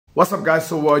What's up, guys?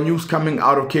 So news coming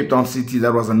out of Cape Town City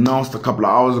that was announced a couple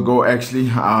of hours ago, actually.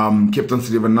 Cape Town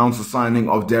City have announced the signing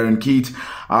of Darren Keet.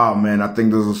 Man, I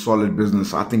think this is a solid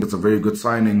business. I think it's a very good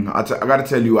signing. I gotta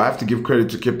tell you, I have to give credit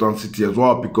to Cape Town City as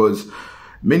well, because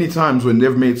many times when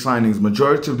they've made signings,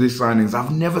 majority of these signings,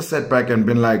 I've never sat back and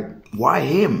been like, why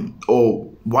him? Or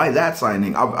why that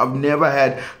signing? I've never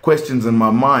had questions in my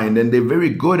mind, and they're very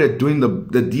good at doing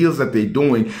the deals that they're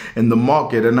doing in the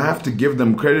market, and I have to give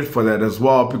them credit for that as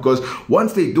well, because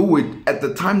once they do it, at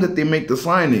the time that they make the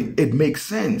signing, it makes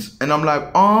sense. And I'm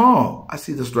like, oh, I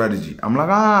see the strategy. I'm like,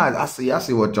 I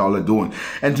see what y'all are doing.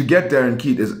 And to get Darren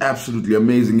Keet is absolutely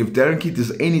amazing. If Darren Keet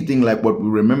is anything like what we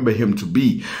remember him to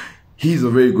be, he's a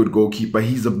very good goalkeeper.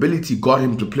 His ability got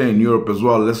him to play in Europe as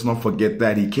well. Let's not forget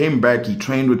that. He came back, he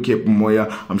trained with Cape Moya.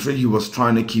 I'm sure he was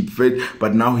trying to keep fit,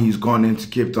 but now he's gone into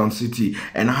Cape Town City.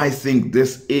 And I think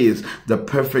this is the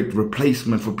perfect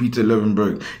replacement for Peter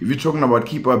Leeuwenburg. If you're talking about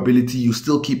keeper ability, you're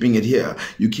still keeping it here.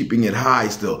 You're keeping it high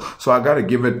still. So I got to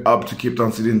give it up to Cape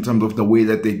Town City in terms of the way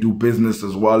that they do business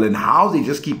as well, and how they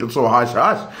just keep it so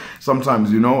hush-hush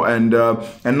sometimes, you know. And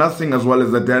another thing as well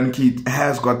is that Darren Keet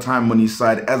has got time on his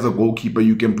side as a goalkeeper.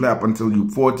 You can play up until you're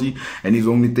 40, and he's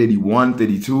only 31,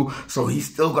 32, so he's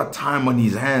still got time on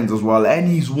his hands as well, and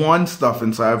he's won stuff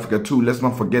in South Africa too. Let's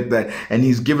not forget that. And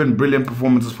he's given brilliant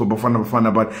performances for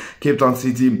Bafana. But Cape Town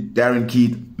City, Darren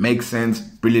Keet, makes sense,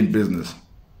 brilliant business.